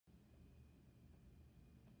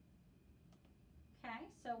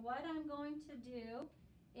So what I'm going to do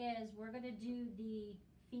is we're going to do the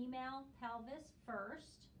female pelvis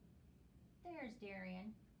first. There's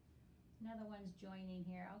Darian. Another one's joining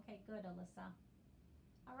here. Okay, good, Alyssa.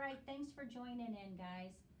 All right, thanks for joining in,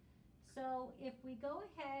 guys. So if we go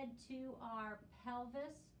ahead to our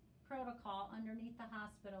pelvis protocol underneath the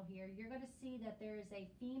hospital here, you're going to see that there is a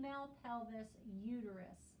female pelvis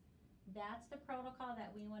uterus. That's the protocol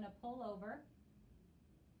that we want to pull over.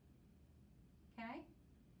 Okay,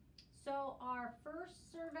 so our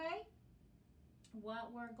first survey,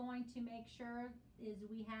 what we're going to make sure is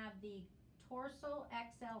we have the dorsal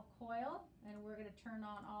XL coil, and we're going to turn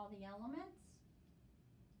on all the elements.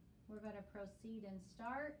 We're going to proceed and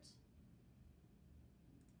start.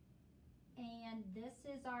 And this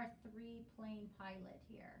is our 3-plane pilot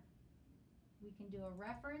here. We can do a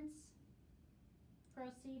reference,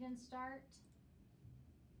 proceed and start.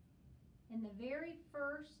 In the very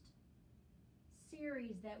first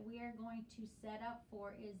series that we are going to set up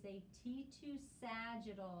for is a T2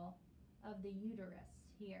 sagittal of the uterus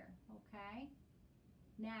here, okay?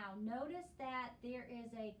 Now notice that there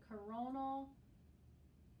is a coronal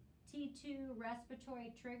T2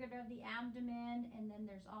 respiratory triggered of the abdomen, and then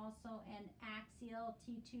there's also an axial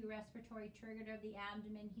T2 respiratory triggered of the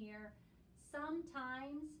abdomen here.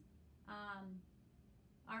 Sometimes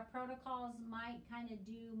our protocols might kind of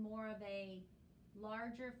do more of a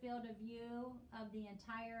larger field of view of the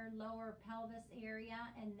entire lower pelvis area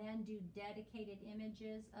and then do dedicated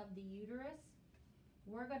images of the uterus.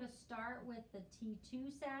 We're going to start with the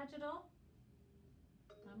T2 sagittal.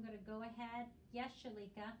 I'm going to go ahead. Yes,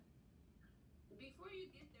 Shalika. Before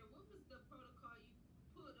you get there, what was the protocol you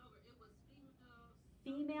put over? It was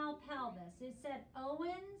female pelvis. It said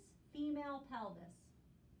Owens female pelvis.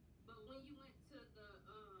 But when you went to the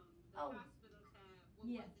hospital tab,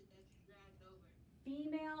 what was it that you dragged over?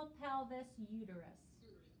 Female pelvis uterus.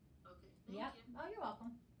 Okay. Thank you. Oh, you're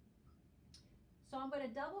welcome. So I'm going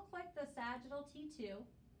to double click the sagittal T2,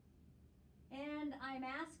 and I'm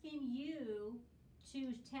asking you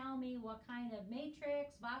to tell me what kind of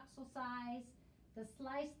matrix, voxel size. The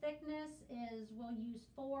slice thickness is, we'll use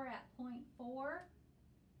 4 at 0.4.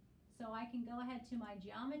 So I can go ahead to my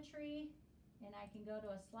geometry and I can go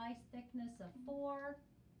to a slice thickness of 4.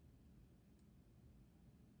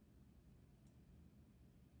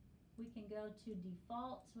 We can go to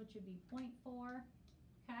defaults, which would be 0.4.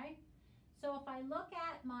 Okay. So if I look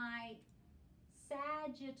at my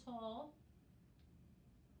sagittal,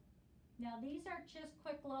 now these are just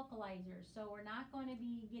quick localizers, so we're not going to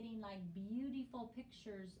be getting like beautiful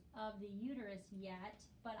pictures of the uterus yet,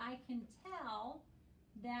 but I can tell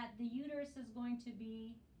that the uterus is going to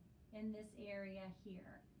be in this area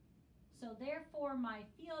here. So therefore my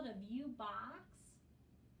field of view box,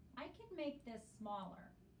 I can make this smaller.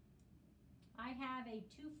 I have a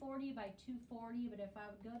 240 by 240, but if I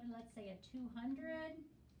would go to, let's say, a 200,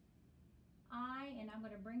 and I'm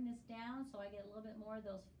going to bring this down so I get a little bit more of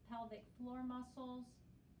those pelvic floor muscles.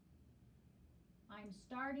 I'm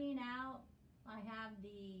starting out, I have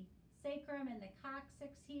the sacrum and the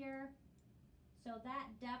coccyx here, so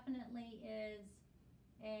that definitely is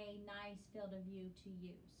a nice field of view to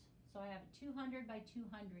use. So I have a 200 by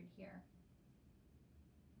 200 here.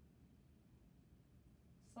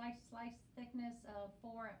 Slice thickness of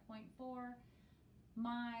 4 at 0.4.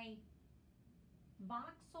 My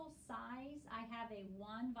voxel size, I have a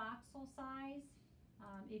 1 voxel size.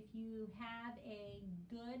 If you have a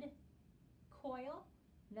good coil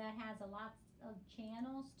that has a lot of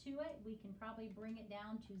channels to it, we can probably bring it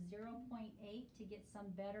down to 0.8 to get some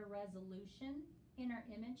better resolution in our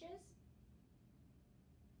images.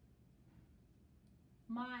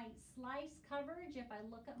 My slice coverage, if I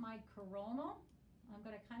look at my coronal, I'm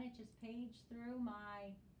going to kind of just page through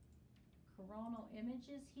my coronal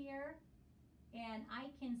images here, and I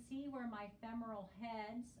can see where my femoral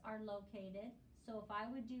heads are located. So if I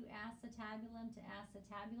would do acetabulum to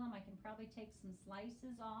acetabulum, I can probably take some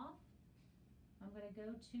slices off. I'm going to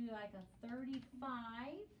go to like a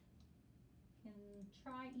 35, and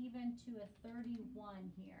try even to a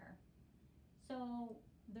 31 here. So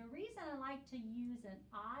the reason I like to use an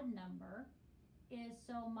odd number is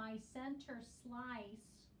so my center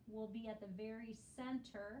slice will be at the very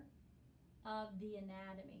center of the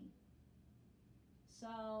anatomy.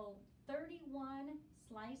 So 31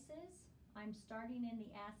 slices. I'm starting in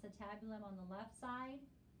the acetabulum on the left side.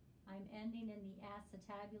 I'm ending in the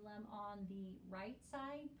acetabulum on the right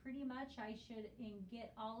side. Pretty much I should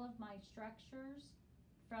get all of my structures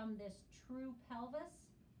from this true pelvis.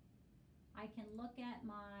 I can look at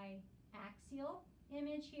my axial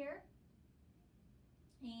image here.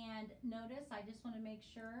 And notice, I just want to make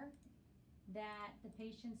sure that the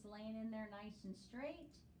patient's laying in there nice and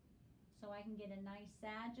straight, so I can get a nice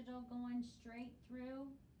sagittal going straight through.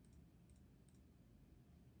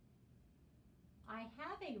 I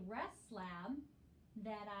have a rest slab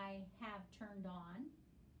that I have turned on,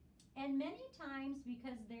 and many times,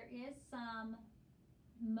 because there is some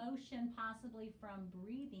motion possibly from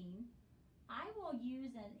breathing, I will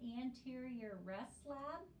use an anterior rest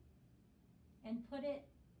slab and put it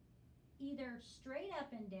either straight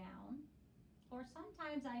up and down, or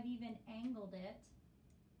sometimes I've even angled it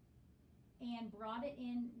and brought it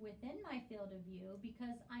in within my field of view,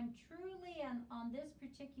 because I'm truly on this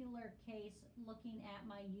particular case looking at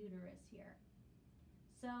my uterus here.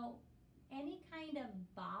 So any kind of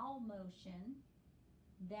bowel motion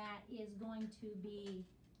that is going to be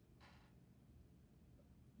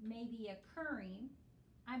maybe occurring,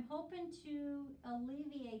 I'm hoping to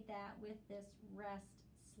alleviate that with this rest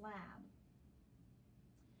slab.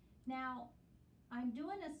 Now, I'm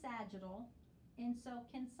doing a sagittal, and so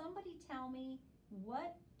can somebody tell me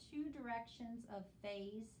what two directions of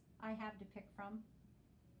phase I have to pick from?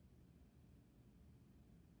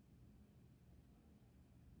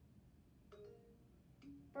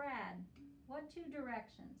 Brad, what two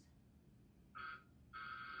directions?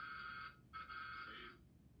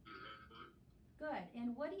 Good.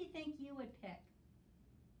 And what do you think you would pick?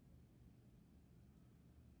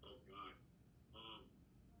 Oh God.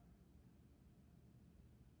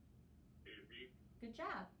 Good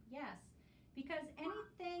job. Yes. Because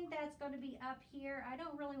anything that's going to be up here, I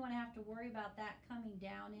don't really want to have to worry about that coming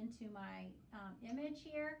down into my image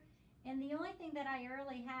here. And the only thing that I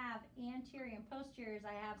really have anterior and posterior is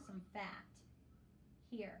I have some fat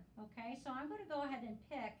here. Okay, so I'm going to go ahead and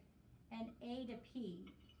pick an A to P.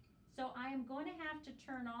 So I am going to have to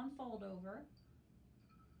turn on fold over.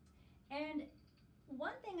 And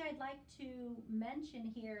one thing I'd like to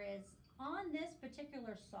mention here is on this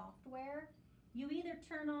particular software, you either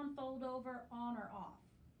turn on fold over on or off.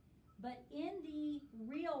 But in the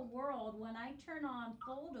real world, when I turn on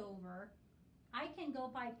fold over, I can go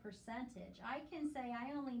by percentage. I can say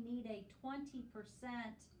I only need a 20%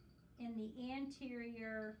 in the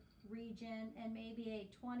anterior region and maybe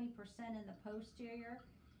a 20% in the posterior.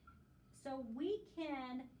 So we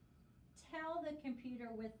can tell the computer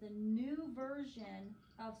with the new version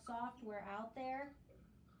of software out there,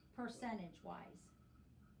 percentage-wise.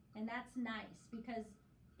 And that's nice because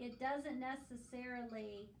it doesn't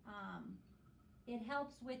necessarily, it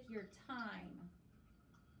helps with your time.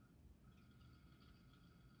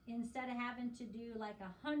 Instead of having to do like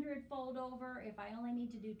 100 fold over, if I only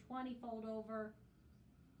need to do 20 fold over,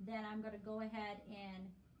 then I'm going to go ahead and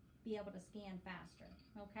be able to scan faster,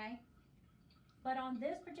 okay? But on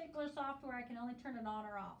this particular software, I can only turn it on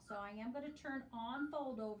or off. So I am going to turn on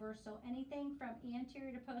fold over, so anything from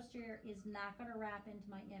anterior to posterior is not going to wrap into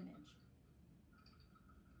my image.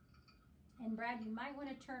 And Brad, you might want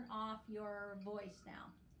to turn off your voice now.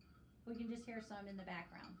 We can just hear some in the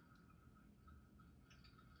background.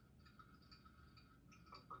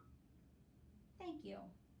 Thank you.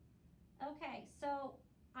 Okay, so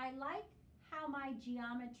I like how my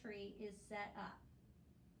geometry is set up.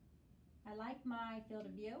 I like my field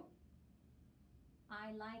of view.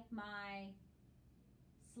 I like my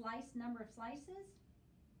number of slices.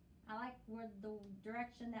 I like where the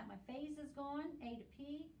direction that my phase is going, A to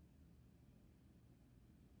P.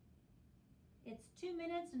 It's 2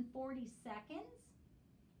 minutes and 40 seconds.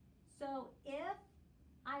 So if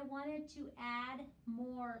I wanted to add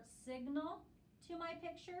more signal to my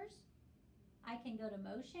pictures, I can go to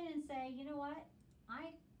motion and say, you know what?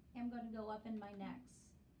 I am going to go up in my necks.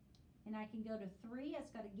 And I can go to 3, it's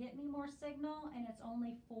going to get me more signal, and it's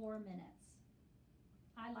only 4 minutes.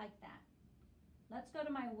 I like that. Let's go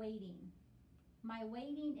to my weighting. My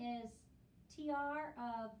weighting is TR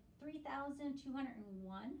of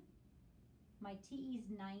 3,201. My TE is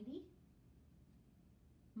 90.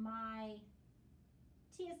 My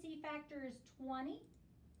TSC factor is 20.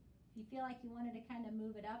 If you feel like you wanted to kind of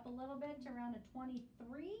move it up a little bit to around a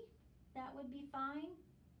 23, that would be fine.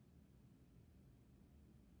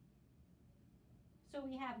 So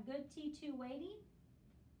we have good T2 weighting.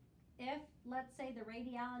 If, let's say, the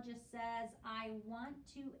radiologist says, I want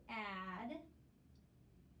to add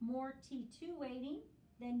more T2 weighting,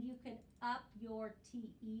 then you could up your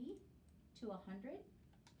TE to 100.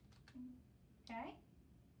 Okay?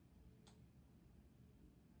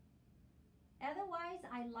 Otherwise,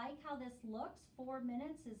 I like how this looks. 4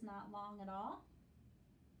 minutes is not long at all.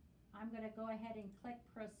 I'm going to go ahead and click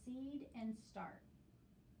proceed and start.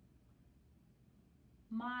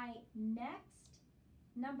 My next,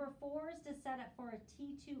 number 4, is to set it for a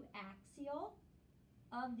T2 axial.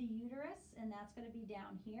 of the uterus, and that's going to be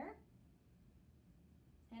down here.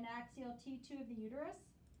 And axial T2 of the uterus.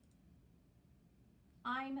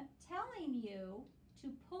 I'm telling you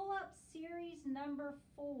to pull up series number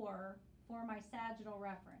 4 for my sagittal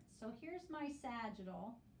reference. So here's my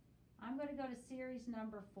sagittal. I'm going to go to series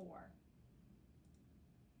number 4.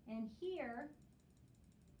 And here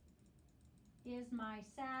is my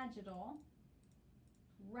sagittal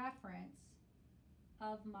reference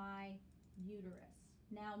of my uterus.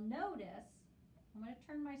 Now notice, I'm going to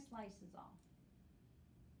turn my slices off.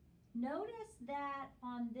 Notice that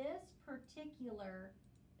on this particular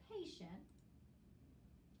patient,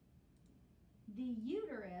 the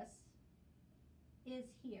uterus is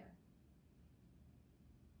here.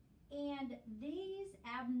 And these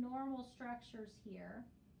abnormal structures here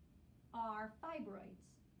are fibroids.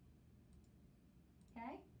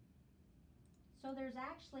 Okay? So there's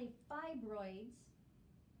actually fibroids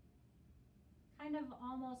kind of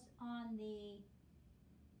almost on the,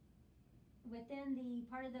 within the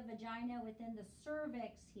part of the vagina, within the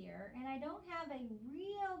cervix here. And I don't have a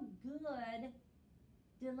real good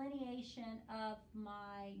delineation of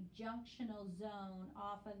my junctional zone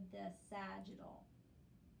off of this sagittal.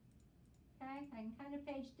 Okay, I can kind of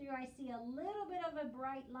page through. I see a little bit of a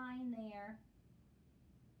bright line there.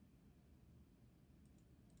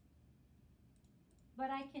 But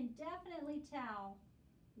I can definitely tell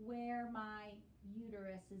where my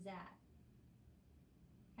uterus is at.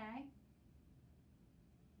 Okay?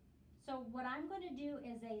 So what I'm going to do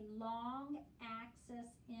is a long axis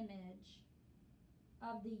image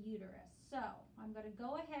of the uterus. So I'm going to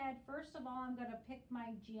go ahead. First of all, I'm going to pick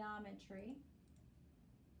my geometry.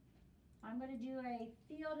 I'm going to do a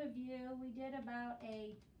field of view. We did about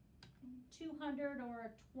a 200 or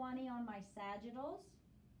a 20 on my sagittals.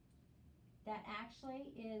 That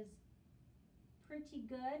actually is pretty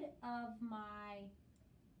good of my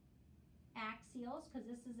axials, because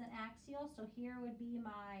this is an axial. So here would be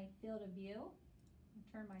my field of view.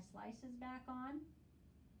 I'll turn my slices back on.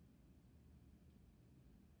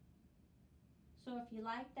 So if you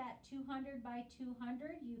like that 200 by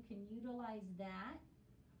 200, you can utilize that.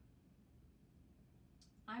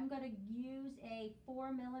 I'm going to use a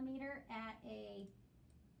 4 millimeter at a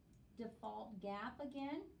default gap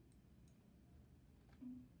again.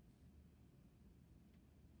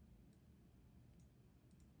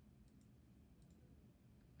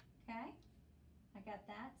 Okay, I got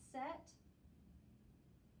that set.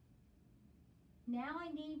 Now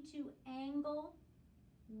I need to angle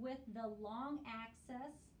with the long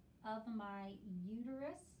axis of my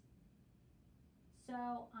uterus.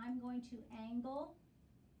 So I'm going to angle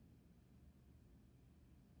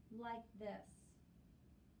like this.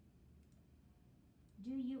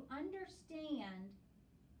 Do you understand?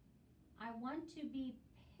 I want to be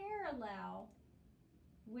parallel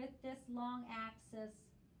with this long axis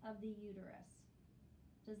of the uterus.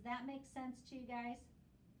 Does that make sense to you guys?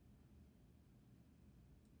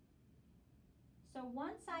 So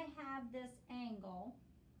once I have this angle,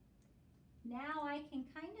 now I can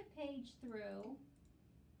kind of page through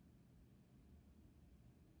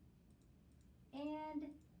and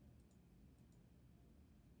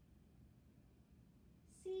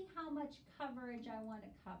see how much coverage I want to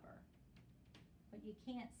cover. But you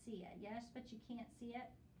can't see it. Yes, but you can't see it.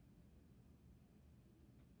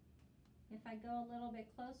 If I go a little bit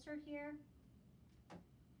closer here,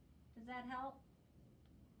 does that help?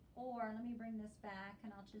 Or let me bring this back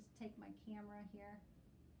and I'll just take my camera here.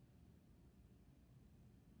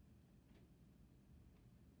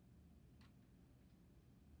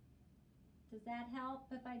 Does that help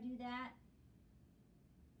if I do that?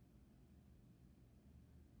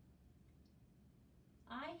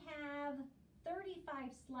 I have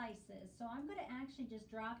 35 slices, so I'm going to actually just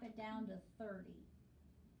drop it down to 30.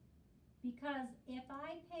 Because if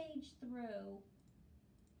I page through,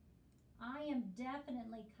 I am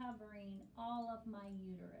definitely covering all of my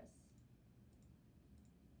uterus.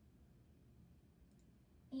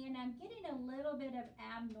 And I'm getting a little bit of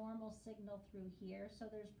abnormal signal through here, so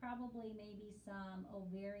there's probably maybe some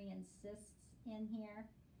ovarian cysts in here.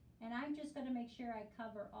 And I'm just going to make sure I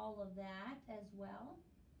cover all of that as well.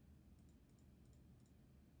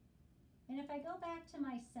 And if I go back to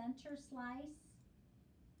my center slice,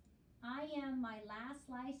 my last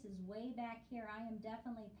slice is way back here. I am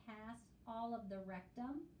definitely past all of the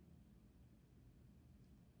rectum.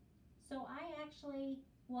 So I actually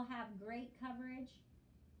will have great coverage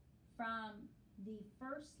from the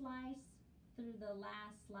first slice through the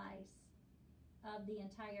last slice of the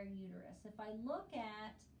entire uterus. If I look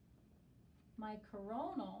at my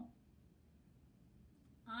coronal,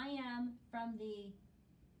 I am from the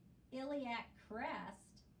iliac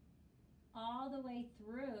crest all the way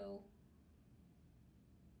through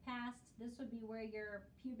past, this would be where your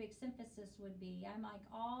pubic symphysis would be. I'm like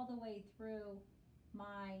all the way through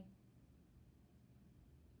my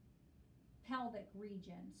pelvic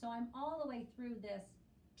region. So I'm all the way through this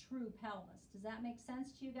true pelvis. Does that make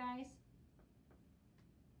sense to you guys?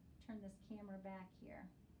 Turn this camera back here.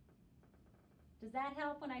 Does that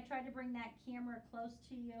help when I try to bring that camera close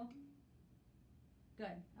to you?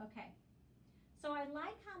 Good, okay. So I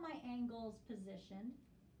like how my angle is positioned.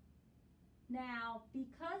 Now,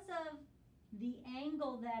 because of the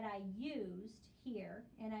angle that I used here,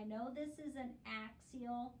 and I know this is an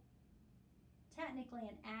axial, technically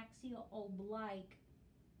an axial oblique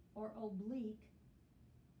or oblique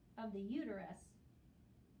of the uterus.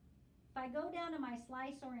 If I go down to my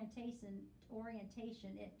slice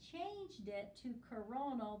orientation, it changed it to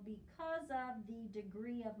coronal because of the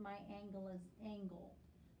degree of my angle is angled.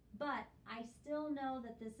 But I still know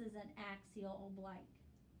that this is an axial oblique,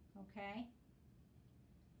 okay?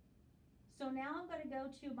 So now I'm going to go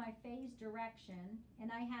to my phase direction,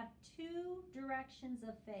 and I have two directions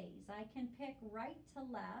of phase. I can pick right to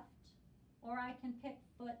left, or I can pick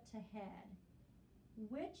foot to head.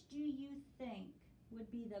 Which do you think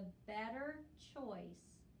would be the better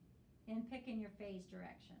choice in picking your phase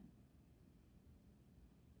direction?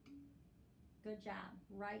 Good job.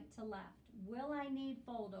 Right to left. Will I need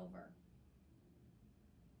fold over?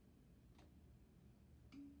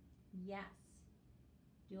 Yes.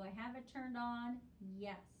 Do I have it turned on?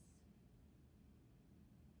 Yes.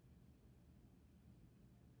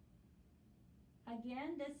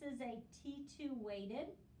 Again, this is a T2 weighted.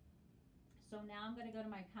 So now I'm going to go to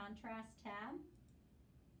my contrast tab.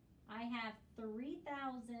 I have 3000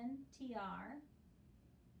 TR.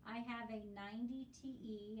 I have a 90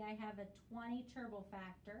 TE. I have a 20 turbo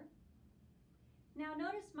factor. Now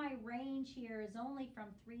notice my range here is only from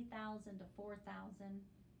 3000 to 4000.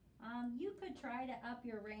 You could try to up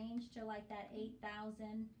your range to like that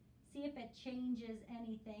 8,000. See if it changes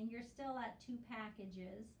anything. You're still at 2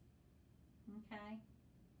 packages. Okay.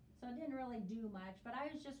 So it didn't really do much, but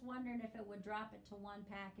I was just wondering if it would drop it to 1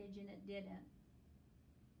 package, and it didn't.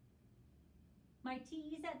 My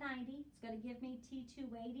TE's at 90. It's going to give me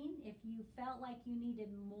T2 weighting. If you felt like you needed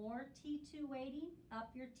more T2 weighting,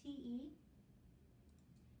 up your TE.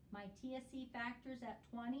 My TSE factor's at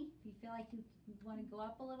 20. If you feel like you want to go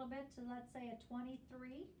up a little bit to, let's say, a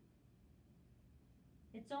 23.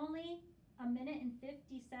 It's only a minute and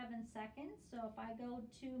 57 seconds. So if I go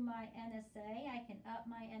to my NSA, I can up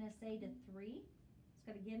my NSA to 3. It's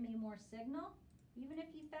going to give me more signal. Even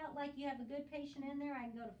if you felt like you have a good patient in there, I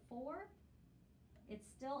can go to 4. It's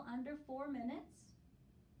still under 4 minutes.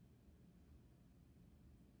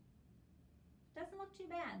 Doesn't look too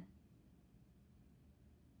bad.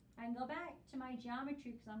 I can go back to my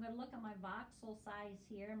geometry because I'm going to look at my voxel size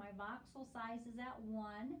here. My voxel size is at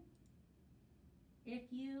 1. If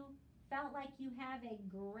you felt like you have a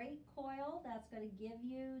great coil, that's going to give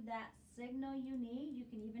you that signal you need. You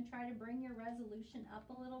can even try to bring your resolution up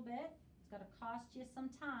a little bit. It's going to cost you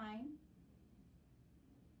some time.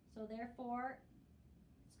 So therefore,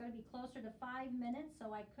 it's going to be closer to 5 minutes.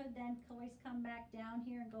 So I could then always come back down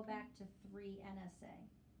here and go back to 3 NSA.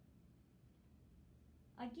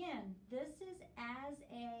 Again, this is as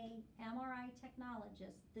a MRI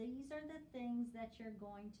technologist. These are the things that you're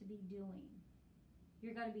going to be doing.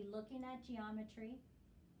 You're going to be looking at geometry.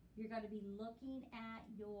 You're going to be looking at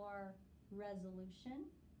your resolution,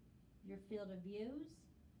 your field of views,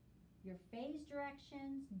 your phase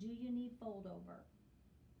directions. Do you need fold over?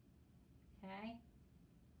 Okay.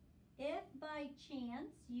 If by chance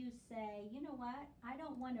you say, you know what, I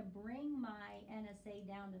don't want to bring my NSA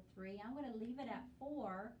down to 3, I'm going to leave it at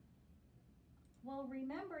 4. Well,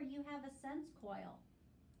 remember you have a sense coil.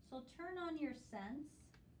 So turn on your sense.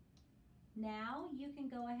 Now you can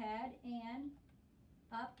go ahead and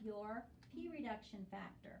up your P reduction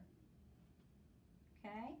factor.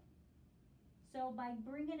 Okay? So by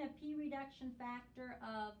bringing a P reduction factor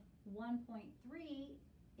of 1.3,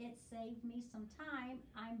 it saved me some time.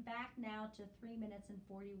 I'm back now to 3 minutes and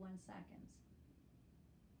 41 seconds.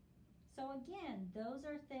 So again, those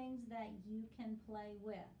are things that you can play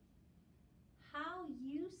with. How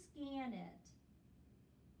you scan it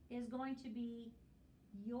is going to be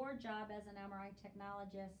your job as an MRI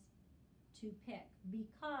technologist to pick,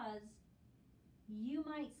 because you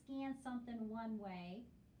might scan something one way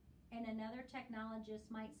and another technologist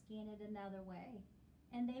might scan it another way,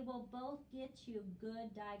 and they will both get you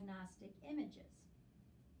good diagnostic images.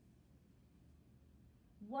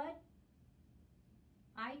 What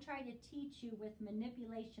I try to teach you with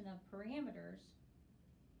manipulation of parameters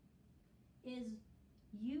is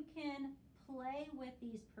you can play with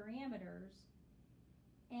these parameters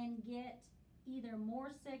and get either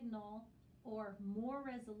more signal or more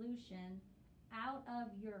resolution out of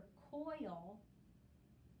your coil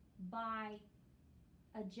by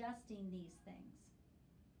adjusting these things.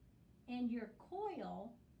 And your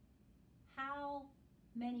coil, how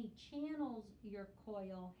many channels your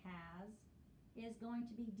coil has, is going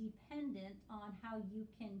to be dependent on how you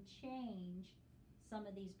can change some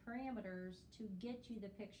of these parameters to get you the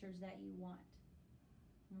pictures that you want.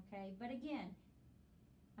 Okay, but again,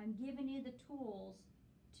 I'm giving you the tools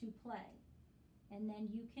to play. And then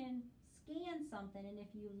you can scan something, and if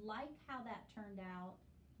you like how that turned out,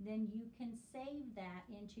 then you can save that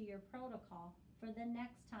into your protocol for the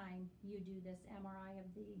next time you do this MRI of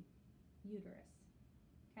the uterus.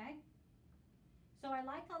 Okay? So I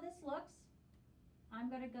like how this looks. I'm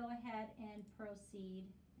going to go ahead and proceed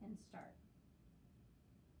and start.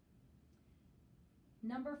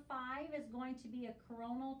 Number 5 is going to be a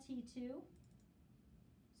coronal T2.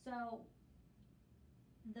 So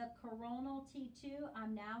the coronal T2,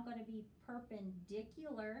 I'm now going to be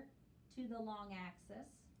perpendicular to the long axis.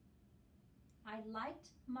 I liked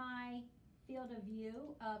my field of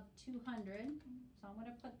view of 200, so I'm going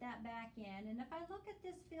to put that back in. And if I look at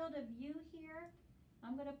this field of view here,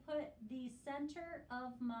 I'm going to put the center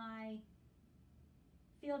of my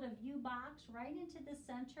field of view box right into the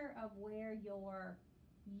center of where your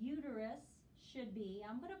uterus should be.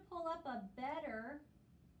 I'm going to pull up a better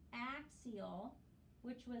axial,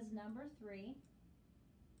 which was number 3.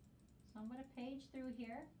 So I'm going to page through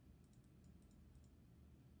here.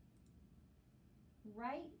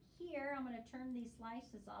 Right here, I'm going to turn these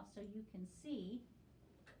slices off so you can see.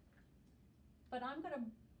 But I'm going to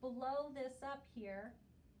blow this up here.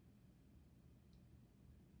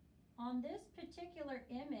 On this particular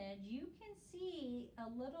image, you can see a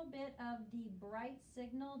little bit of the bright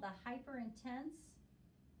signal, the hyper intense.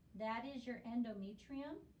 That is your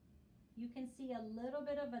endometrium. You can see a little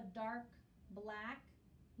bit of a dark black,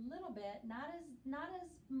 little bit, not as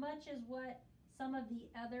much as what some of the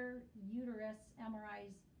other uterus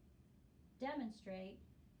MRIs demonstrate.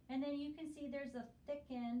 And then you can see there's a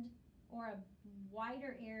thickened or a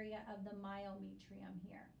wider area of the myometrium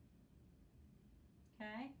here.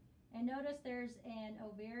 Okay? And notice there's an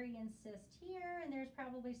ovarian cyst here, and there's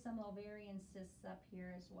probably some ovarian cysts up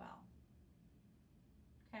here as well.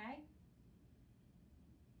 Okay?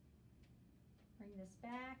 Bring this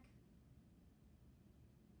back.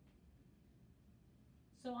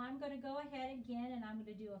 So I'm going to go ahead again, and I'm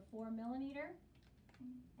going to do a 4 millimeter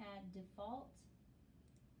at default.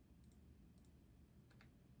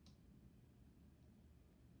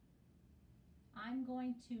 I'm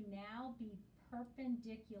going to now be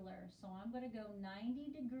perpendicular. So I'm going to go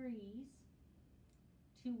 90 degrees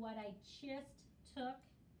to what I just took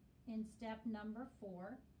in step number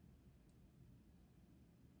 4.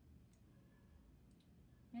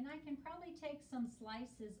 And I can probably take some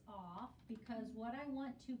slices off, because what I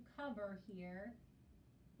want to cover here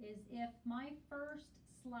is if my first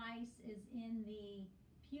slice is in the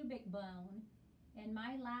pubic bone and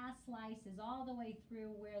my last slice is all the way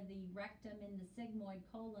through where the rectum and the sigmoid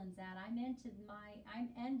colon's at, I'm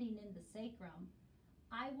ending in the sacrum,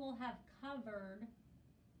 I will have covered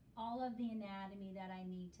all of the anatomy that I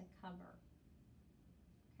need to cover.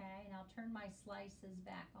 Okay, and I'll turn my slices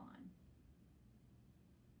back on.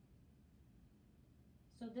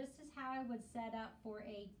 So this is how I would set up for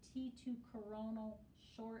a T2 coronal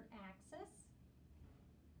short axis.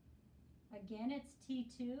 Again, it's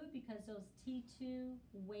T2 because those T2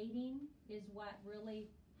 weighting is what really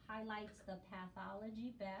highlights the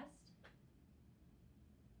pathology best.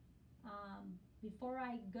 Before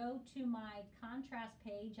I go to my contrast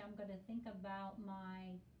page, I'm going to think about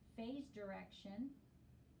my phase direction.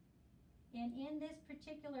 And in this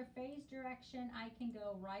particular phase direction, I can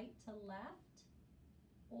go right to left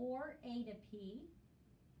or A to P.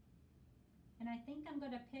 And I think I'm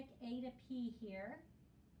going to pick A to P here.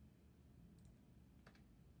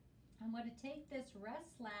 I'm going to take this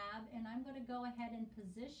rest slab and I'm going to go ahead and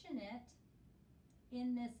position it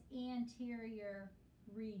in this anterior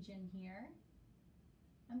region here.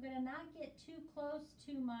 I'm going to not get too close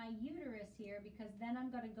to my uterus here, because then I'm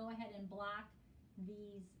going to go ahead and block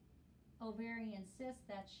these ovarian cysts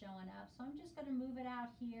that's showing up. So I'm just going to move it out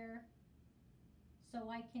here so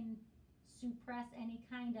I can suppress any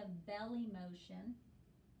kind of belly motion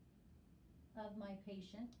of my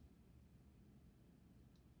patient.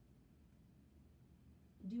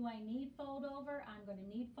 Do I need fold over? I'm going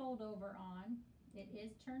to need fold over on. It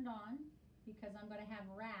is turned on because I'm going to have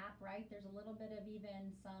wrap, right? There's a little bit of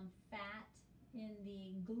even some fat in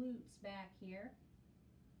the glutes back here.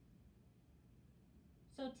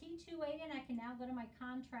 So T2 weighting, I can now go to my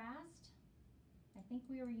contrast. I think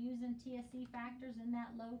we were using TSE factors in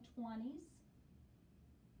that low 20s.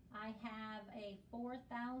 I have a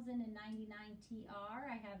 4,099 TR.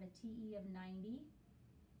 I have a TE of 90.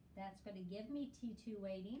 That's going to give me T2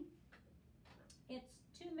 weighting. It's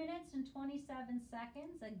 2 minutes and 27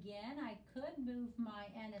 seconds. Again, I could move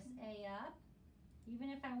my NSA up.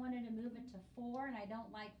 Even if I wanted to move it to 4 and I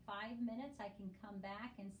don't like 5 minutes, I can come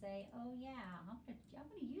back and say, oh yeah, I'm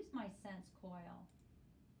going to use my sense coil.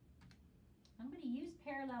 I'm going to use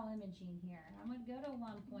parallel imaging here. I'm going to go to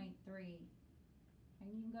 1.3. And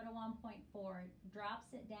you can go to 1.4. It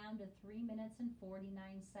drops it down to 3 minutes and 49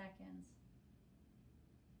 seconds.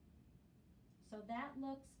 So that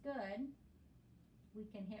looks good. We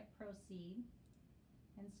can hit proceed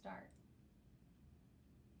and start.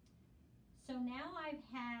 So now I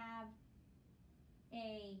have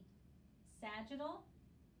a sagittal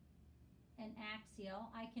and axial.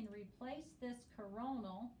 I can replace this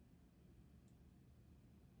coronal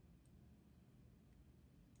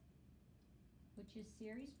which is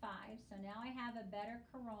series 5. So now I have a better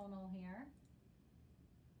coronal here.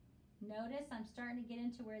 Notice I'm starting to get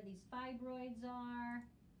into where these fibroids are.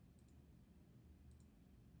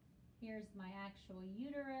 Here's my actual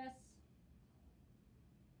uterus.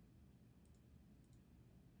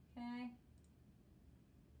 Okay.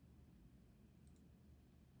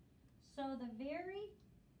 So the very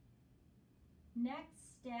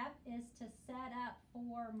next step is to set up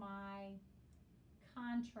for my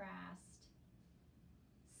contrast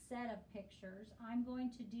set of pictures. I'm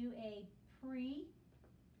going to do a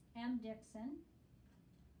pre-M. Dixon,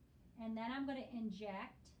 and then I'm going to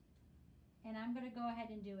inject, and I'm going to go ahead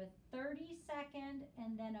and do a 30-second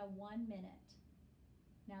and then a 1 minute.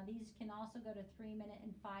 Now these can also go to 3 minute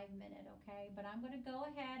and 5 minute, okay? But I'm going to go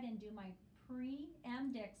ahead and do my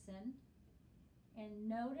pre-M. Dixon, and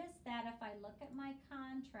notice that if I look at my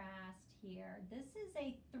contrast here, this is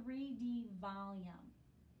a 3D volume,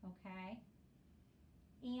 okay?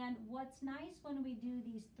 And what's nice when we do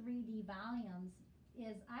these 3D volumes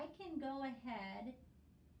is I can go ahead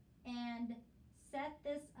and set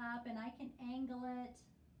this up, and I can angle it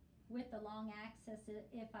with the long axis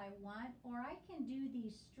if I want, or I can do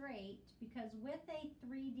these straight, because with a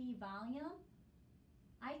 3D volume,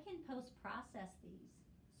 I can post-process these.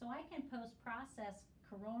 So I can post-process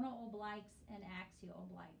coronal obliques and axial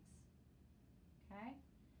obliques, okay?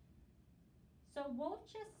 So we'll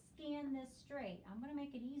just scan this straight. I'm going to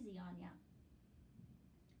make it easy on you.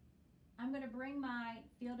 I'm going to bring my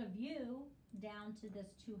field of view down to this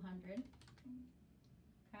 200.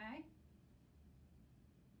 Okay.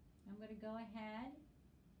 I'm going to go ahead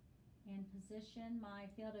and position my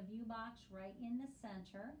field of view box right in the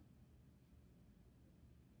center.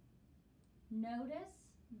 Notice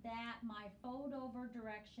that my fold over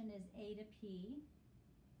direction is A to P.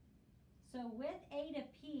 So with A to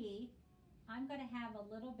P, I'm going to have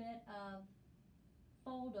a little bit of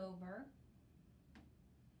fold over.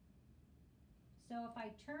 So if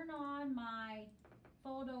I turn on my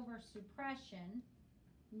fold over suppression,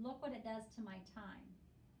 look what it does to my time.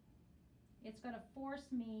 It's going to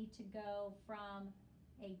force me to go from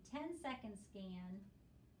a 10-second scan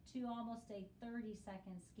to almost a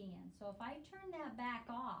 30-second scan. So if I turn that back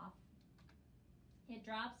off, it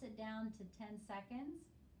drops it down to 10 seconds.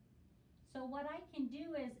 So what I can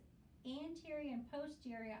do is anterior and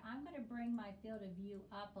posterior, I'm going to bring my field of view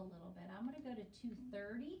up a little bit. I'm going to go to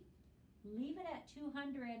 230, leave it at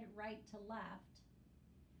 200 right to left.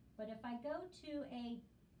 But if I go to a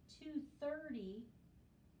 230,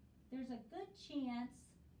 there's a good chance,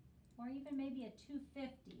 or even maybe a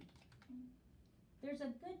 250, there's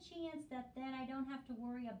a good chance that then I don't have to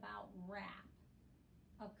worry about wrap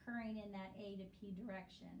occurring in that A to P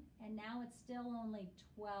direction. And now it's still only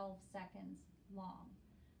 12 seconds long.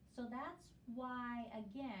 So that's why,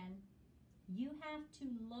 again, you have to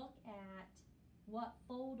look at what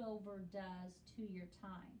fold over does to your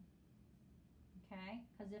time, okay?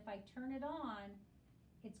 Because if I turn it on,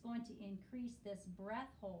 it's going to increase this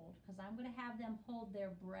breath hold, because I'm going to have them hold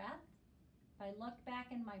their breath. If I look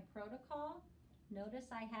back in my protocol, notice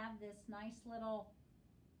I have this nice little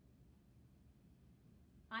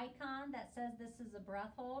icon that says this is a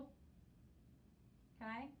breath hold,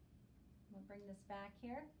 okay? We'll bring this back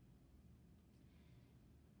here.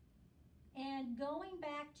 And going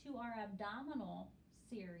back to our abdominal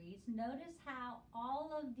series, notice how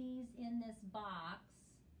all of these in this box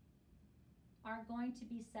are going to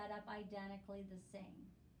be set up identically the same.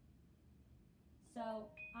 So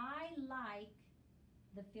I like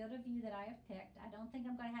the field of view that I have picked. I don't think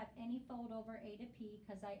I'm going to have any fold over A to P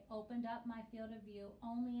because I opened up my field of view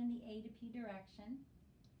only in the A to P direction.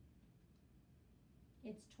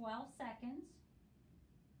 It's 12 seconds.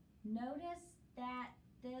 Notice that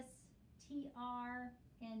this TR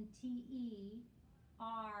and TE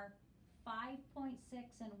are 5.6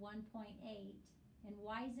 and 1.8. And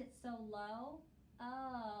why is it so low?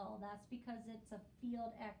 Oh, that's because it's a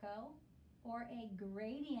field echo or a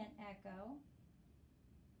gradient echo.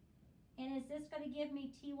 And is this going to give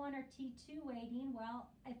me T1 or T2 weighting? Well,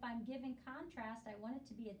 if I'm giving contrast, I want it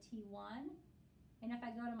to be a T1. And if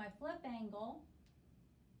I go to my flip angle,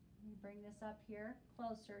 let me bring this up here,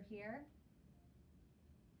 closer here.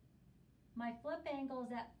 My flip angle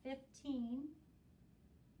is at 15.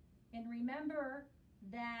 And remember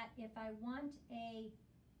that if I want a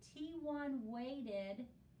T1 weighted,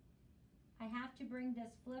 I have to bring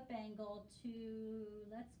this flip angle to,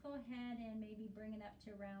 let's go ahead and maybe bring it up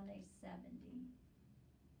to around a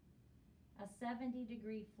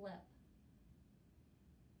 70-degree flip.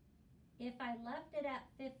 If I left it at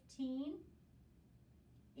 15,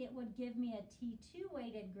 it would give me a T2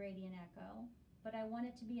 weighted gradient echo, but I want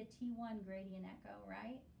it to be a T1 gradient echo,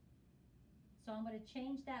 right? So I'm going to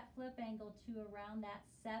change that flip angle to around that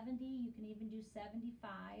 70. You can even do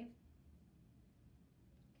 75.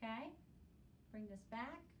 Okay, bring this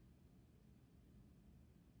back.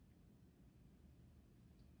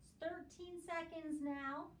 It's 13 seconds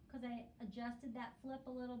now because I adjusted that flip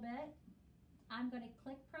a little bit. I'm going to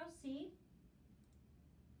click proceed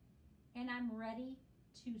and I'm ready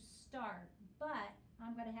to start, but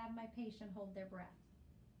I'm going to have my patient hold their breath.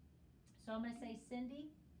 So I'm going to say,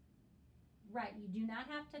 Cindy, right, you do not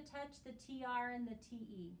have to touch the TR and the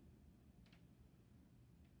TE.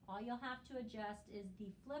 All you'll have to adjust is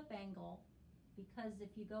the flip angle, because if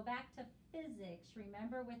you go back to physics,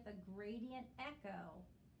 remember with the gradient echo,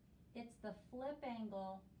 it's the flip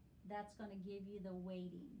angle that's going to give you the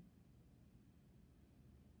weighting.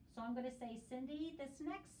 So I'm going to say, Cindy, this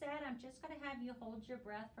next set, I'm just going to have you hold your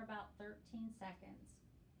breath for about 13 seconds.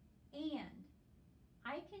 And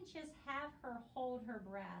I can just have her hold her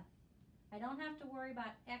breath. I don't have to worry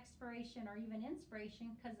about expiration or even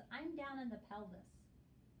inspiration because I'm down in the pelvis.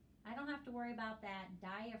 I don't have to worry about that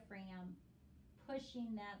diaphragm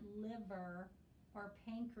pushing that liver or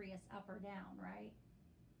pancreas up or down, right?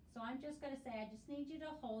 So I'm just going to say, I just need you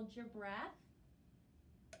to hold your breath.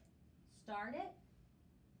 Start it.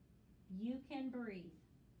 You can breathe.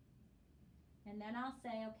 And then I'll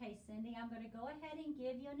say, okay, Cindy, I'm going to go ahead and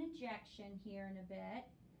give you an injection here in a bit.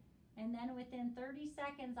 And then within 30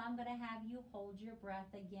 seconds, I'm going to have you hold your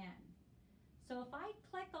breath again. So if I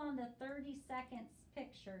click on the 30 seconds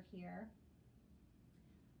picture here,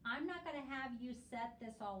 I'm not going to have you set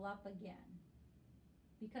this all up again.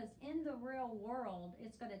 Because in the real world,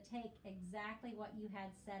 it's going to take exactly what you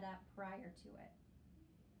had set up prior to it.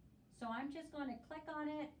 So I'm just going to click on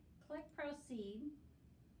it, click proceed.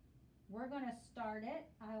 We're going to start it.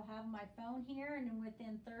 I'll have my phone here, and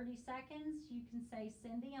within 30 seconds, you can say,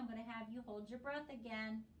 Cindy, I'm going to have you hold your breath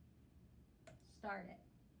again. Start it.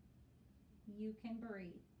 You can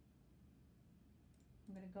breathe.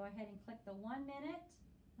 I'm going to go ahead and click the 1 minute.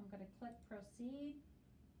 I'm going to click proceed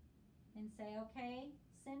and say, okay,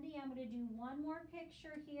 Cindy, I'm going to do one more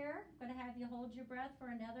picture here. I'm going to have you hold your breath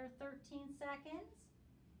for another 13 seconds.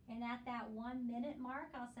 And at that 1 minute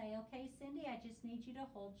mark, I'll say, okay, Cindy, I just need you to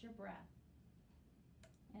hold your breath.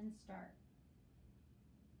 And start.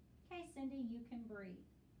 Okay, Cindy, you can breathe.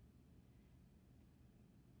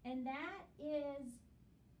 And that is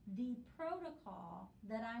the protocol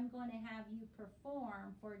that I'm going to have you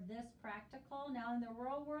perform for this practical. Now, in the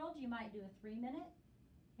real world, you might do a 3 minute,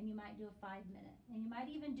 and you might do a 5 minute. And you might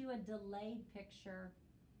even do a delayed picture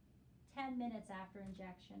 10 minutes after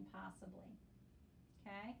injection, possibly.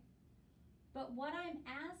 Okay? But what I'm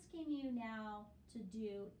asking you now to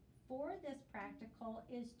do for this practical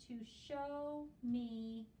is to show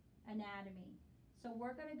me anatomy. So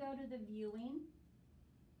we're going to go to the viewing.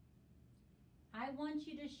 I want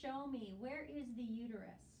you to show me, where is the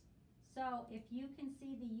uterus? So if you can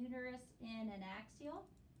see the uterus in an axial,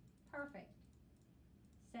 perfect.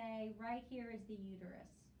 Say, right here is the uterus.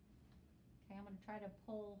 Okay, I'm going to try to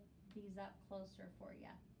pull these up closer for you.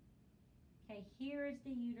 Okay, here is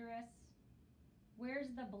the uterus. Where's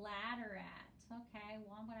the bladder at? Okay,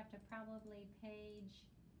 well, I'm going to have to probably page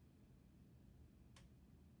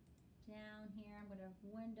down here. I'm going to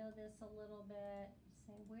window this a little bit.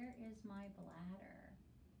 Say, where is my bladder?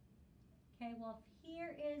 Okay, well, if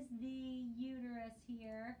here is the uterus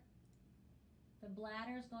here, the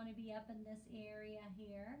bladder is going to be up in this area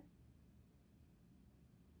here.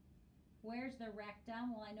 Where's the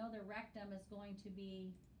rectum? Well, I know the rectum is going to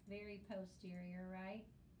be very posterior, right?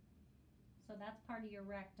 So that's part of your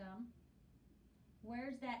rectum.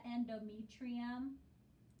 Where's that endometrium?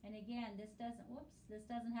 And again, this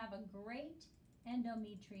doesn't have a great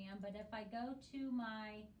endometrium, but if I go to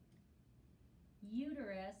my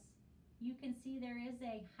uterus, you can see there is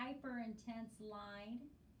a hyper intense line,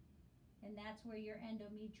 and that's where your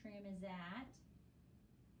endometrium is at.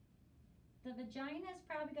 The vagina is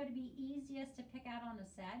probably going to be easiest to pick out on a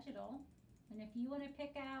sagittal. And if you want to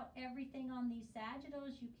pick out everything on these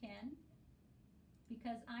sagittals, you can.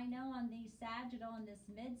 Because I know on the sagittal and this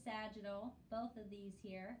mid-sagittal, both of these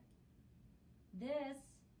here, this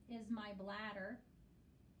is my bladder.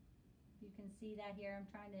 You can see that here. I'm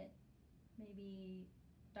trying to maybe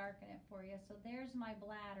darken it for you. So there's my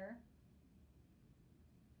bladder.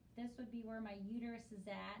 This would be where my uterus is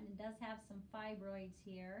at, and it does have some fibroids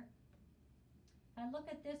here. If I look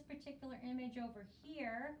at this particular image over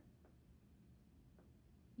here,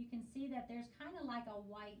 you can see that there's kind of like a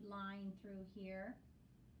white line through here.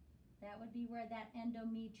 That would be where that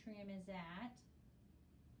endometrium is at.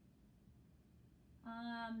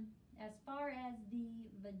 As far as the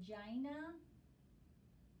vagina,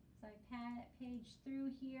 so I page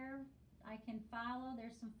through here, I can follow.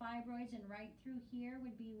 There's some fibroids, and right through here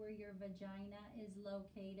would be where your vagina is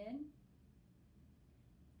located.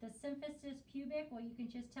 The symphysis pubic, well, you can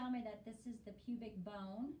just tell me that this is the pubic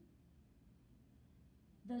bone.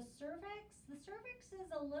 The cervix is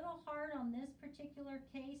a little hard on this particular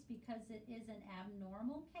case because it is an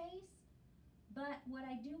abnormal case. But what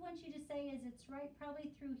I do want you to say is it's right probably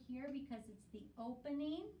through here because it's the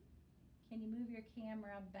opening. Can you move your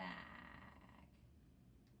camera back?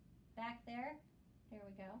 Back there? There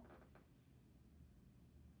we go.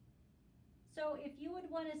 So if you would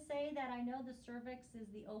want to say that, I know the cervix is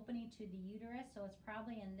the opening to the uterus, so it's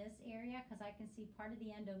probably in this area because I can see part of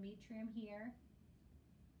the endometrium here.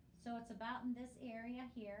 So it's about in this area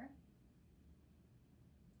here.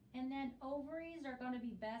 And then ovaries are going to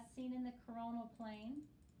be best seen in the coronal plane.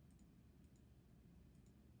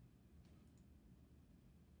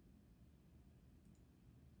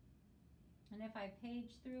 And if I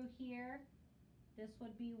page through here, this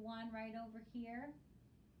would be one right over here.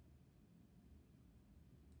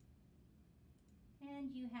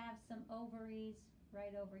 And you have some ovaries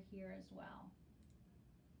right over here as well.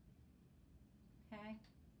 Okay.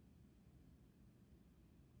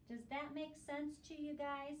 Does that make sense to you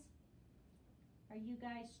guys? Are you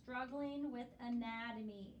guys struggling with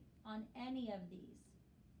anatomy on any of these?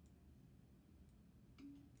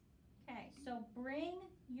 Okay, so bring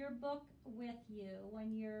your book with you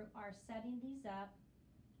when you are setting these up.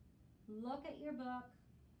 Look at your book.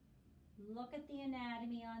 Look at the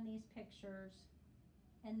anatomy on these pictures.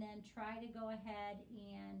 And then try to go ahead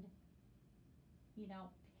and,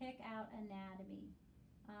 pick out anatomy.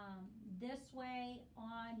 This way,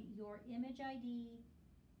 on your image ID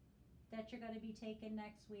that you're going to be taking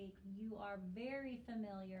next week, you are very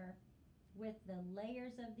familiar with the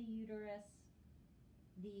layers of the uterus,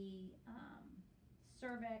 the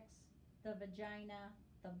cervix, the vagina,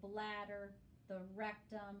 the bladder, the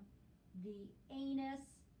rectum, the anus.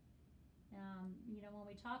 When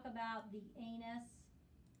we talk about the anus,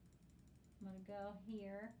 I'm going to go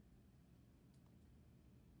here.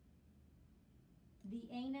 The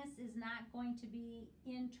anus is not going to be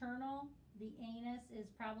internal. The anus is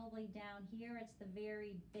probably down here. It's the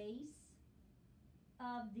very base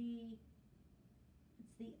of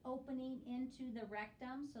it's the opening into the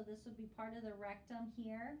rectum. So this would be part of the rectum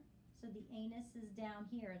here. So the anus is down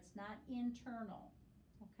here. It's not internal,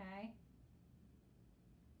 okay?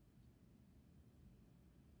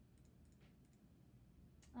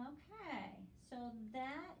 Okay, so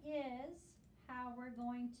that is how we're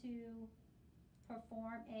going to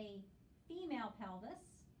perform a female pelvis.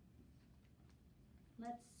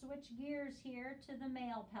 Let's switch gears here to the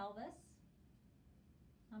male pelvis.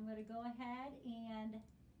 I'm going to go ahead and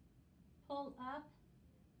pull up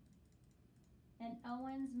an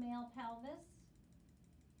Owens male pelvis.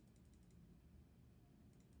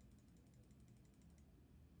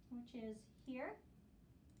 Which is here.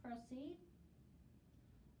 Proceed.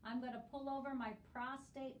 I'm going to pull over my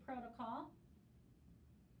prostate protocol.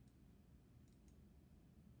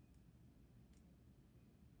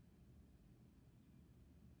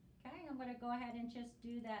 Okay, I'm going to go ahead and just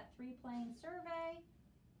do that 3-plane survey.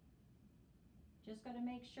 Just going to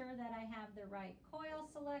make sure that I have the right coil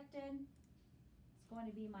selected. It's going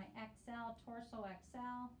to be my XL, torso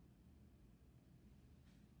XL.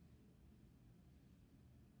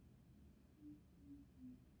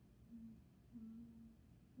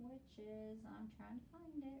 which is, I'm trying to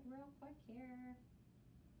find it real quick here.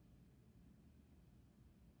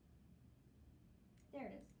 There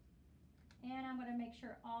it is. And I'm going to make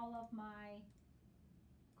sure all of my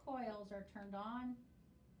coils are turned on.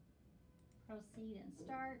 Proceed and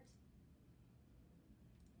start.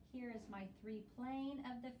 Here is my 3 plane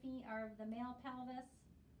of the feet or of the male pelvis.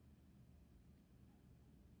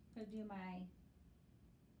 Go do my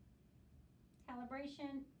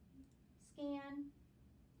calibration scan.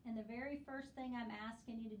 And the very first thing I'm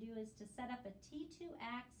asking you to do is to set up a T2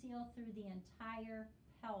 axial through the entire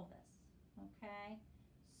pelvis. Okay?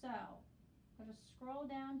 So, I'm going to scroll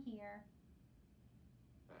down here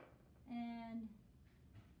and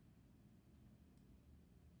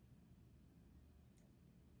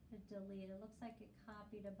delete. It looks like it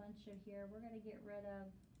copied a bunch of here. We're going to get rid of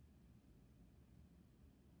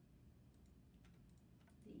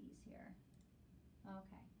these here.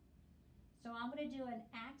 Okay. So I'm going to do an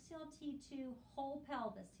axial T2 whole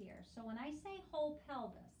pelvis here. So when I say whole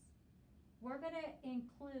pelvis, we're going to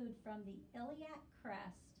include from the iliac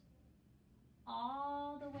crest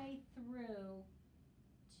all the way through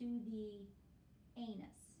to the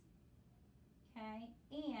anus. Okay,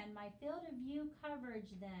 and my field of view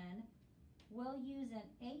coverage then will use an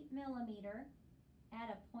 8 millimeter at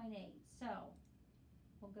a 0.8. So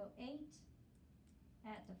we'll go 8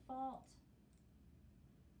 at default.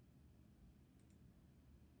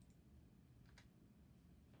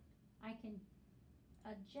 I can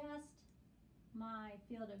adjust my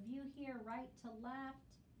field of view here, right to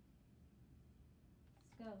left.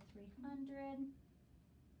 Let's go 300.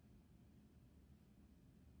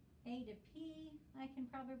 A to P, I can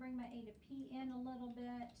probably bring my A to P in a little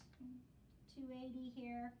bit. 280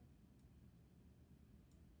 here.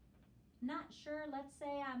 Not sure, let's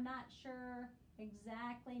say I'm not sure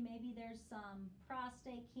exactly, maybe there's some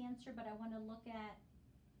prostate cancer, but I want to look at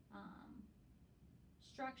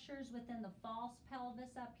structures within the false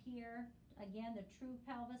pelvis up here. Again, the true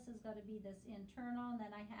pelvis is going to be this internal, and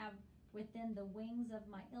then I have within the wings of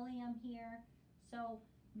my ilium here. So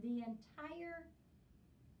the entire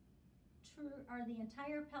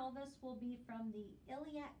pelvis will be from the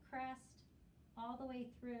iliac crest all the way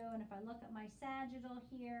through, and if I look at my sagittal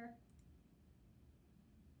here,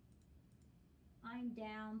 I'm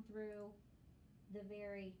down through the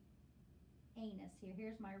very anus here.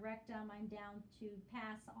 Here's my rectum. I'm down to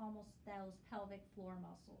past almost those pelvic floor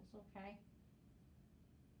muscles, okay?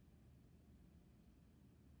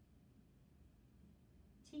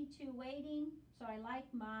 T2 weighting, so I like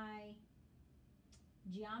my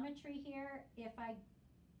geometry here. If I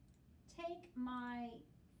take my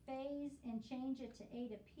phase and change it to A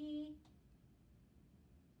to P,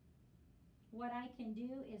 what I can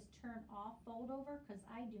do is turn off fold over, because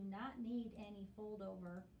I do not need any fold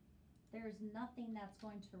over. There's nothing that's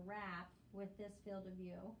going to wrap with this field of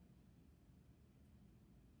view.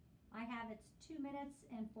 I have it's 2 minutes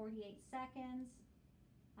and 48 seconds.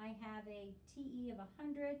 I have a TE of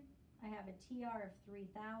 100. I have a TR of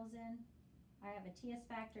 3000. I have a TS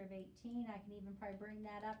factor of 18. I can even probably bring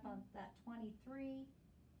that up on that 23.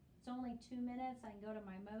 It's only 2 minutes. I can go to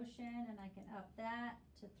my motion and I can up that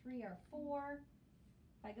to 3 or 4.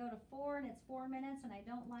 If I go to 4 and it's 4 minutes and I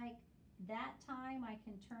don't like that time, I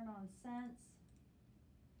can turn on sense.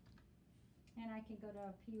 And I can go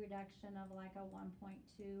to a P reduction of like a 1.2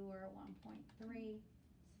 or a 1.3.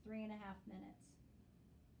 It's 3.5 minutes.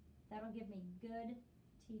 That'll give me good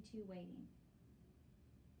T2 weighting.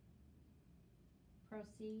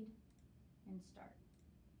 Proceed and start.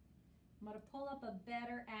 I'm going to pull up a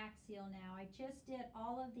better axial now. I just did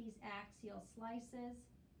all of these axial slices.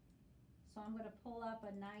 So I'm going to pull up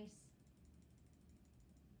a nice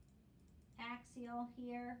axial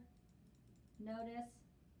here. Notice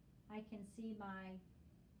I can see my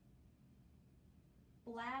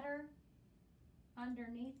bladder.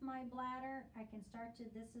 Underneath my bladder, I can start to,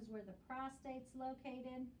 this is where the prostate's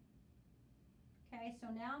located. Okay, so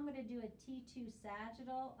now I'm going to do a T2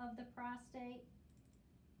 sagittal of the prostate.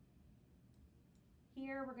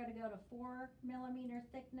 Here we're going to go to 4 millimeter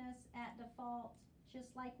thickness at default,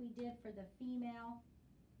 just like we did for the female.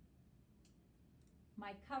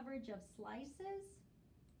 My coverage of slices,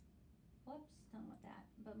 whoops, done with that,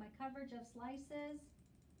 but my coverage of slices,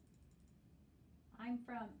 I'm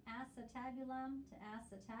from acetabulum to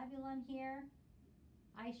acetabulum here.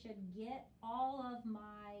 I should get all of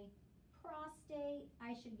my prostate.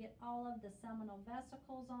 I should get all of the seminal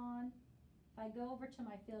vesicles on. If I go over to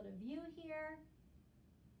my field of view here,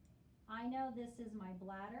 I know this is my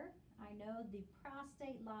bladder. I know the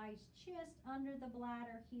prostate lies just under the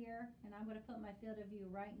bladder here, and I'm going to put my field of view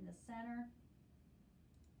right in the center.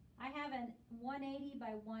 I have an 180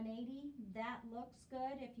 by 180. That looks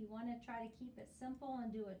good. If you want to try to keep it simple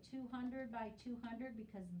and do a 200 by 200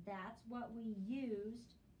 because that's what we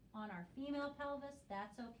used on our female pelvis,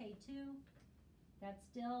 that's okay too. That's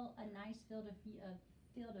still a nice field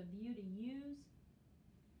of view to use.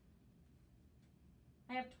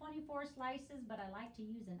 I have 24 slices, but I like to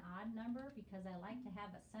use an odd number because I like to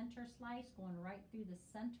have a center slice going right through the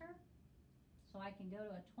center. So I can go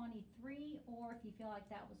to a 23, or if you feel like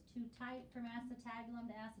that was too tight from acetabulum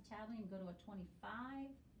to acetabulum, go to a 25.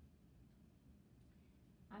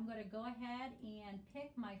 I'm going to go ahead and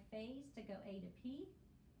pick my phase to go A to P,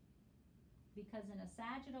 because in a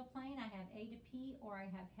sagittal plane I have A to P or I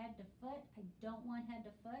have head to foot. I don't want head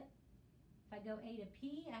to foot. If I go A to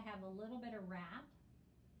P, I have a little bit of wrap.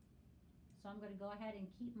 So I'm going to go ahead and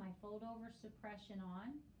keep my fold over suppression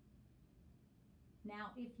on.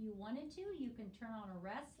 Now, if you wanted to, you can turn on a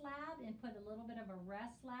rest slab and put a little bit of a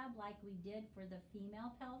rest slab like we did for the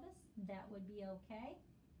female pelvis. That would be okay.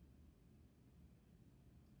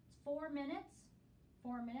 It's 4 minutes.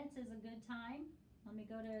 4 minutes is a good time. Let me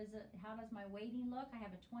go to, how does my weighting look? I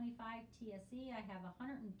have a 25 TSE. I have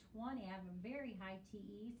 120. I have a very high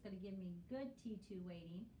TE. It's going to give me good T2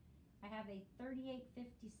 weighting. I have a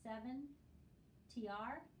 3857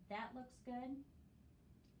 TR. That looks good.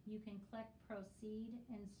 You can click proceed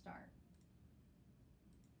and start.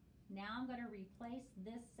 Now I'm going to replace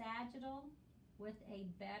this sagittal with a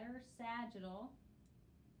better sagittal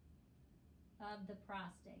of the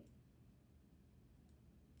prostate,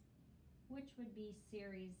 which would be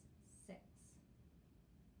series 6.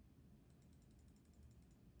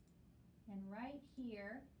 And right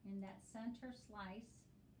here in that center slice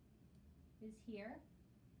is here.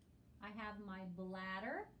 I have my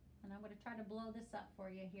bladder. And I'm going to try to blow this up for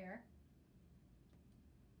you here.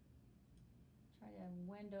 Try to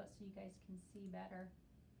window it so you guys can see better.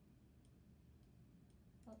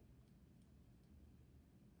 Oh.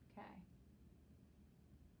 Okay.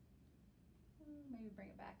 Maybe bring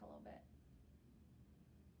it back a little bit.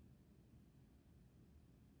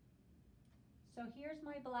 So here's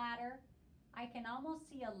my bladder. I can almost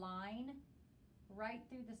see a line right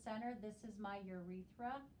through the center. This is my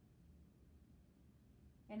urethra.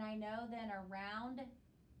 And I know then around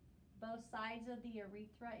both sides of the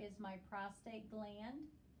urethra is my prostate gland.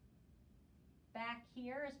 Back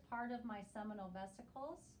here is part of my seminal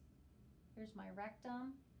vesicles. Here's my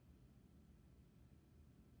rectum.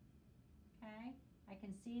 Okay, I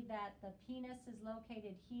can see that the penis is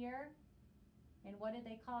located here. And what do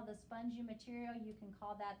they call the spongy material? You can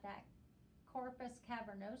call that corpus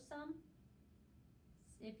cavernosum.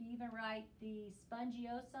 If you even write the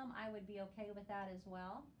spongiosum, I would be okay with that as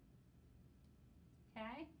well.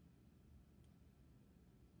 Okay.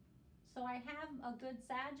 So I have a good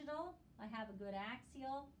sagittal. I have a good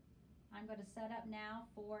axial. I'm going to set up now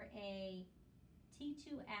for a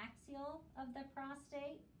T2 axial of the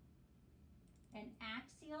prostate. An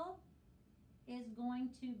axial is going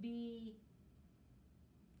to be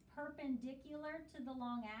perpendicular to the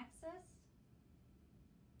long axis.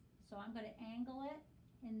 So I'm going to angle it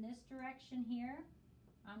in this direction here.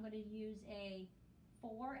 I'm going to use a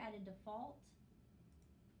 4 at a default.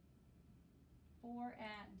 4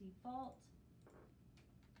 at default.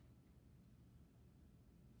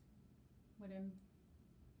 I'm going to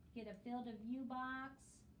get a field of view box.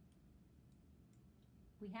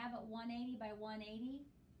 We have it 180 by 180.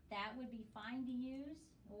 That would be fine to use.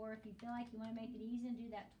 Or if you feel like you want to make it easy and do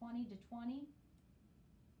that 20 to 20.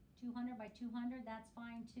 200 by 200, that's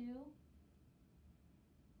fine too.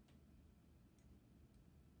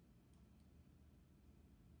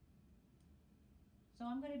 So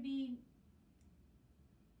I'm going to be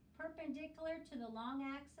perpendicular to the long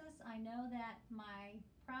axis. I know that my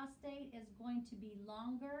prostate is going to be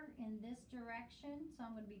longer in this direction, so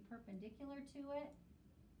I'm going to be perpendicular to it.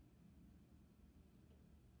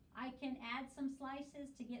 I can add some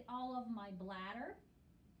slices to get all of my bladder.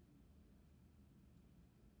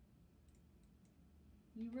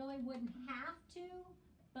 You really wouldn't have to,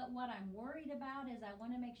 but what I'm worried about is I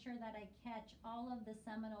want to make sure that I catch all of the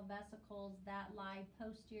seminal vesicles that lie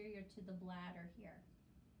posterior to the bladder here.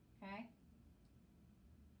 Okay?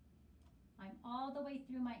 I'm all the way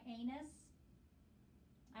through my anus.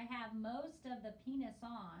 I have most of the penis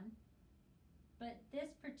on, but this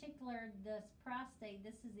prostate,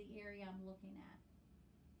 this is the area I'm looking at.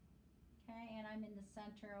 Okay, and I'm in the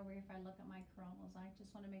center over here if I look at my coronals. I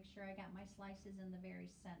just want to make sure I got my slices in the very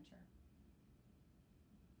center.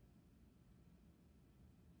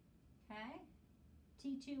 Okay,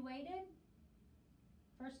 T2 weighted.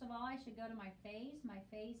 First of all, I should go to my phase. My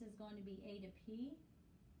phase is going to be A to P.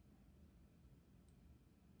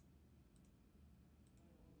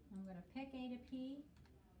 I'm going to pick A to P.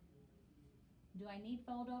 Do I need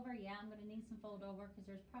fold over? Yeah, I'm going to need some fold over because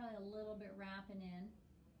there's probably a little bit wrapping in.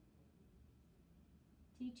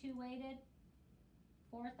 T2 weighted,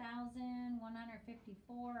 4,154,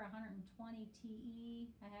 120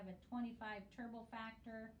 TE. I have a 25 turbo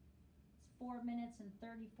factor. It's 4 minutes and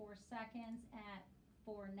 34 seconds at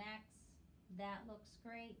 4 necks. That looks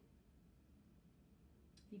great.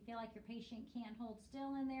 If you feel like your patient can't hold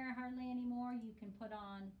still in there hardly anymore, you can put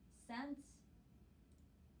on Sense.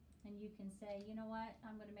 And you can say, you know what,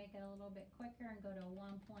 I'm going to make it a little bit quicker and go to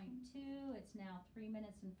 1.2. It's now 3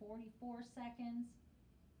 minutes and 44 seconds.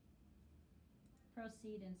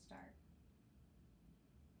 Proceed and start.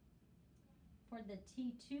 For the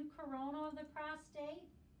T2 coronal of the prostate,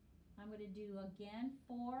 I'm going to do again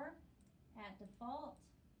 4 at default.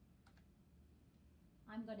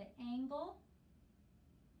 I'm going to angle.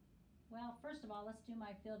 Well, first of all, let's do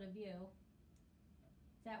my field of view.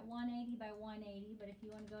 It's at 180 by 180, but if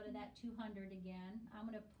you want to go to that 200 again, I'm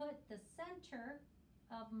going to put the center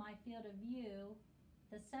of my field of view,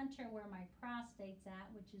 the center where my prostate's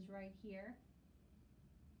at, which is right here.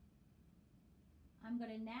 I'm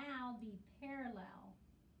going to now be parallel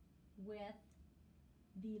with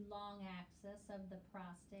the long axis of the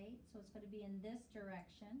prostate, so it's going to be in this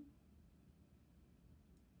direction.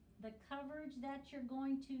 The coverage that you're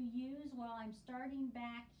going to use, well, I'm starting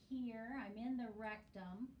back here. I'm in the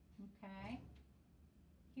rectum, okay?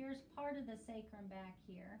 Here's part of the sacrum back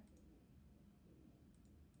here.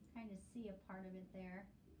 Kind of see a part of it there.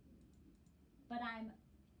 But I'm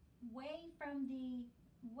way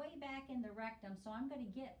back in the rectum, so I'm going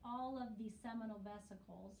to get all of the seminal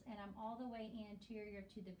vesicles, and I'm all the way anterior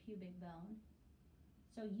to the pubic bone.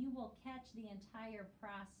 So you will catch the entire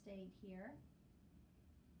prostate here.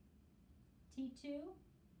 T2,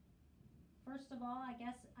 first of all, I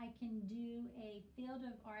guess I can do a field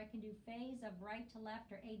of, or I can do phase of right to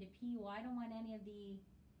left or A to P. Well, I don't want any of the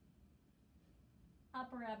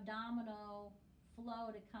upper abdominal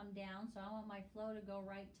flow to come down, so I want my flow to go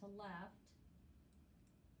right to left.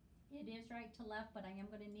 It is right to left, but I am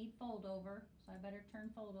going to need fold over, so I better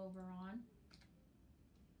turn fold over on.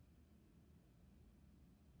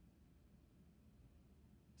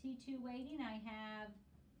 T2 weighting, I have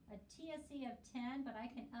a TSE of 10, but I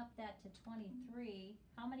can up that to 23.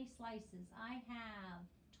 How many slices? I have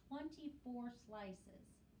 24 slices.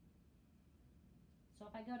 So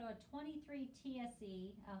if I go to a 23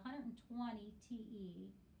 TSE, 120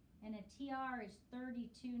 TE, and a TR is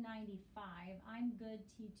 32.95, I'm good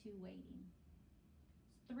T2 weighting.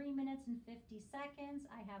 It's 3 minutes and 50 seconds.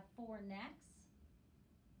 I have 4 necks.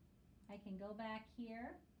 I can go back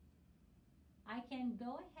here. I can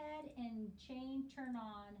go ahead and turn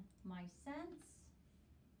on my Sense.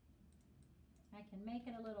 I can make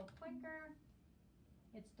it a little quicker.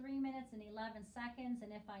 It's 3 minutes and 11 seconds,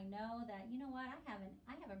 and if I know that, you know what, I have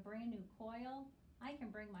a brand new coil, I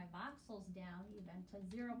can bring my voxels down even to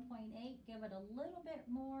 0.8, give it a little bit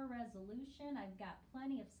more resolution. I've got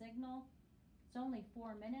plenty of signal. It's only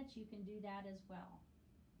 4 minutes. You can do that as well.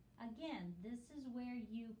 Again, this is where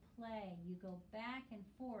you play. You go back and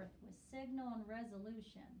forth with signal and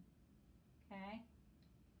resolution. Okay?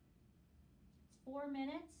 It's 4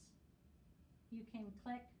 minutes. You can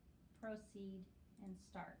click proceed and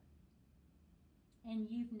start. And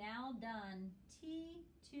you've now done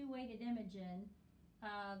T2 weighted imaging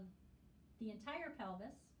of the entire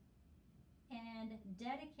pelvis and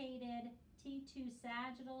dedicated T2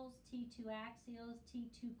 sagittals, T2 axials,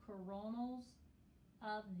 T2 coronals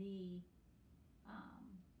of the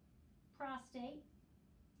prostate.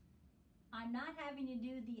 I'm not having you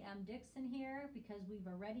do the Dixon here because we've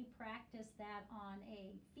already practiced that on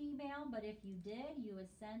a female, but if you did, you would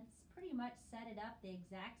pretty much set it up the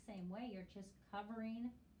exact same way. You're just covering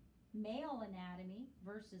male anatomy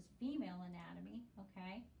versus female anatomy,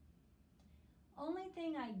 okay? Only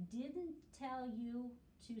thing I didn't tell you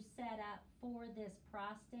to set up for this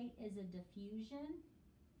prostate is a diffusion.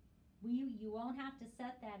 You won't have to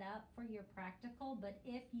set that up for your practical, but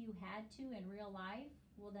if you had to in real life,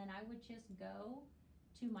 well then I would just go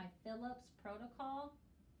to my Phillips protocol.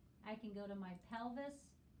 I can go to my pelvis,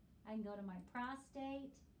 I can go to my prostate,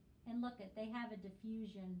 and look at, they have a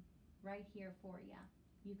diffusion right here for you.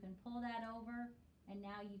 You can pull that over, and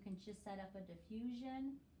now you can just set up a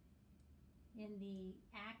diffusion in the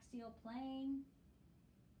axial plane.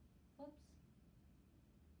 Whoops.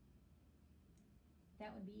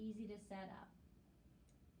 That would be easy to set up.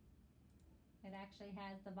 It actually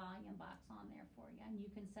has the volume box on there for you, and you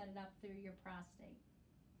can set it up through your prostate.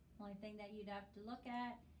 Only thing that you'd have to look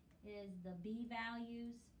at is the B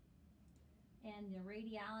values, and the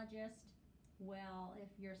radiologist Well, if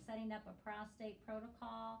you're setting up a prostate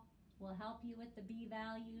protocol, we'll help you with the B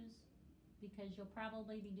values because you'll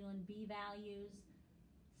probably be doing B values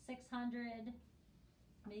 600,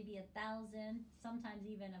 maybe 1,000, sometimes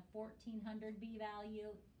even a 1,400 B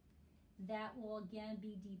value. That will again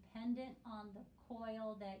be dependent on the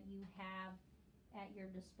coil that you have at your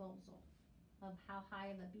disposal of how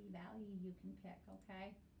high of a B value you can pick,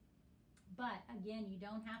 okay? But again, you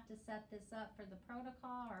don't have to set this up for the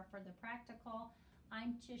protocol or for the practical.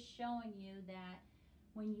 I'm just showing you that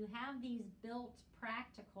when you have these built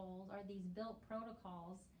practicals or these built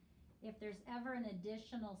protocols, if there's ever an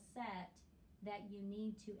additional set that you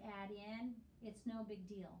need to add in, it's no big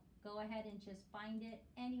deal. Go ahead and just find it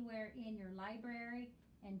anywhere in your library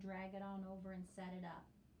and drag it on over and set it up.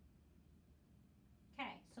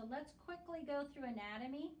 Okay, so let's quickly go through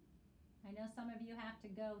anatomy. I know some of you have to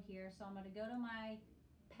go here, so I'm going to go to my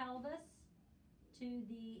pelvis, to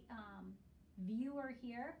the viewer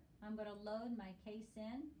here. I'm going to load my case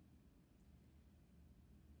in.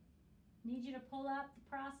 Need you to pull up the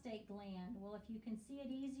prostate gland. Well, if you can see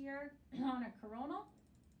it easier on a coronal,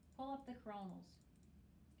 pull up the coronals.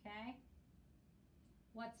 Okay?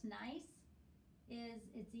 What's nice is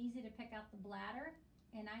it's easy to pick out the bladder,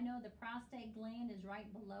 and I know the prostate gland is right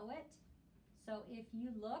below it. So if you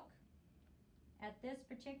look at this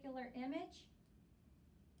particular image,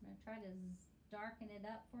 I'm going to try to darken it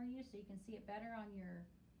up for you so you can see it better on your.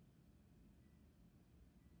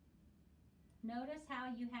 Notice how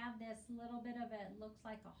you have this little bit of it looks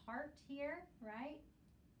like a heart here, right?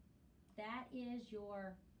 That is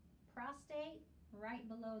your prostate right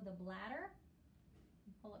below the bladder.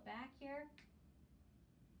 Pull it back here.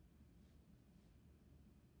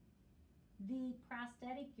 The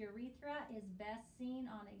prostatic urethra is best seen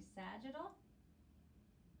on a sagittal.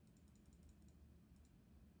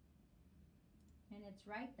 And it's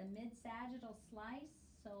right the mid-sagittal slice.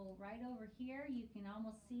 So right over here, you can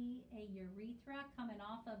almost see a urethra coming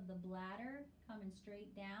off of the bladder, coming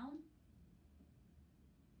straight down.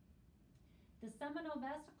 The seminal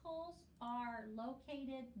vesicles are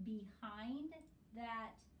located behind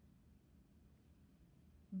that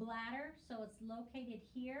bladder, so it's located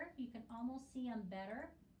here. You can almost see them better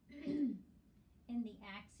in the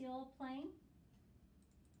axial plane.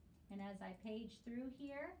 And as I page through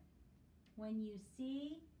here, when you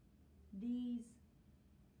see these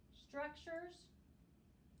structures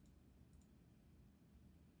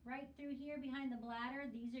right through here behind the bladder,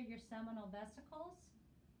 these are your seminal vesicles.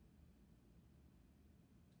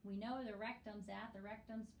 We know where the rectum's at. The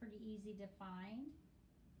rectum's pretty easy to find.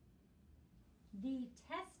 The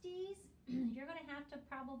testes, you're going to have to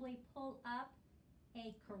probably pull up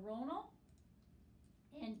a coronal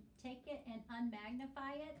and take it and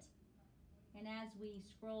unmagnify it. And as we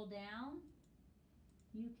scroll down,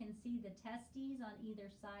 you can see the testes on either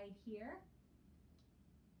side here.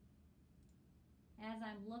 As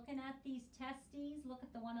I'm looking at these testes, look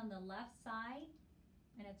at the one on the left side.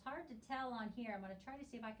 And it's hard to tell on here. I'm going to try to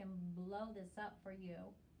see if I can blow this up for you.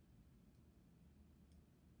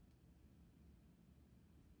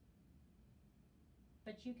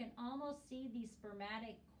 But you can almost see the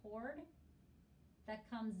spermatic cord that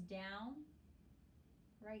comes down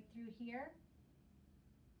right through here.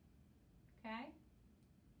 Okay?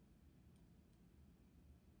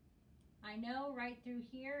 I know right through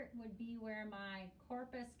here would be where my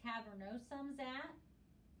corpus cavernosum's at.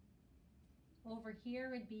 Over here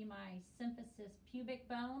would be my symphysis pubic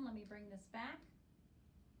bone. Let me bring this back.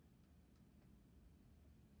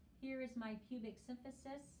 Here is my pubic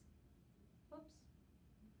symphysis. Whoops.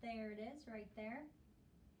 There it is, right there.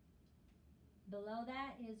 Below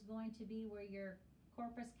that is going to be where your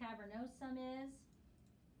corpus cavernosum is.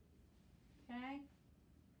 Okay?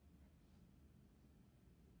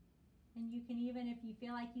 And you can even, if you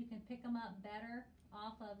feel like you can pick them up better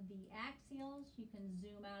off of the axials, you can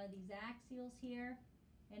zoom out of these axials here.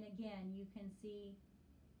 And again, you can see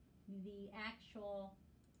the actual,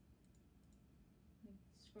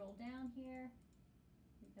 scroll down here.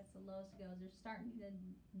 I think that's the lowest it goes. They're starting to,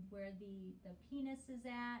 where the penis is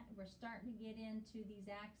at, we're starting to get into these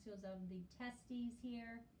axials of the testes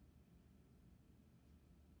here.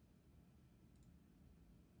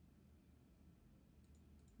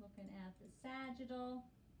 Looking at the sagittal,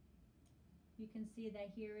 you can see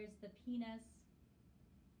that here is the penis.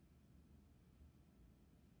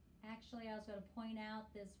 Actually, I was going to point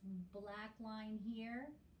out this black line here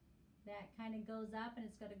that kind of goes up and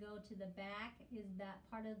it's going to go to the back, is that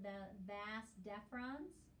part of the vas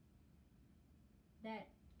deferens that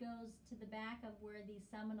goes to the back of where these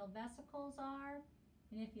seminal vesicles are.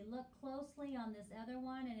 And if you look closely on this other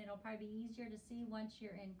one, and it'll probably be easier to see once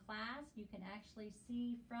you're in class, you can actually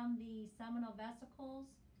see from the seminal vesicles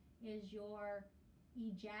is your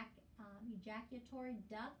ejaculatory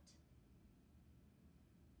duct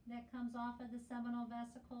that comes off of the seminal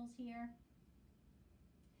vesicles here.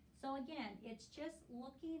 So again, it's just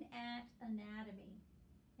looking at anatomy.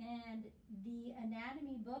 And the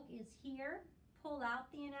anatomy book is here. Pull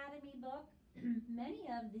out the anatomy book. Many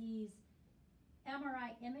of these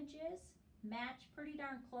MRI images match pretty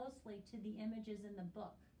darn closely to the images in the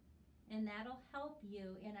book. And that'll help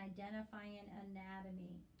you in identifying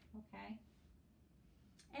anatomy, okay?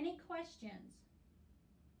 Any questions?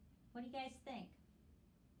 What do you guys think?